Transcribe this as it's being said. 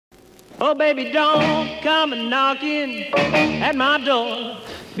Oh, baby, don't come a knocking at my door,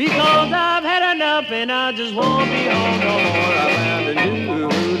 because I've had enough and I just won't be home no more. I found a new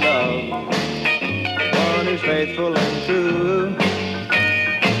love, one who's faithful and true.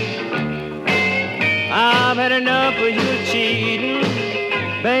 I've had enough of you cheating,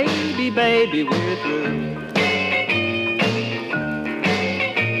 baby, baby, we're through.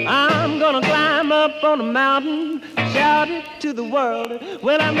 I'm gonna climb up on a mountain, shout it to the world.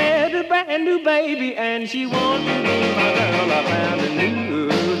 Well, I met a brand new baby and she wants to be my girl. I found a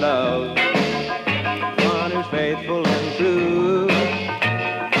new love, one who's faithful and true.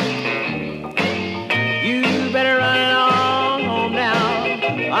 You better run along home now,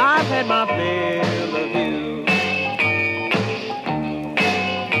 I've had my fill of you.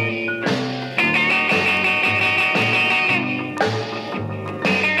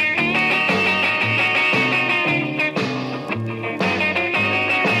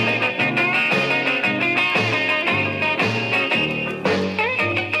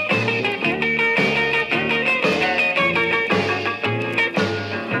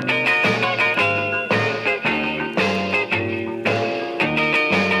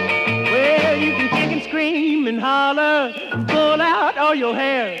 Holler, pull out all your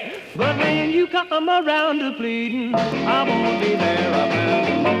hair, but when you come around to pleading, I won't be there. I found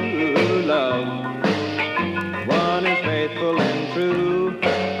a new love, one is faithful and true.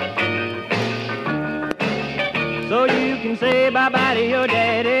 So you can say bye-bye to your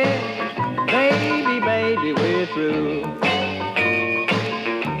daddy, baby, baby, we're through.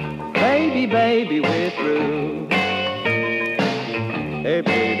 Baby, baby, we're through. Hey,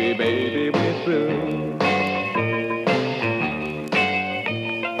 baby, baby, we're through.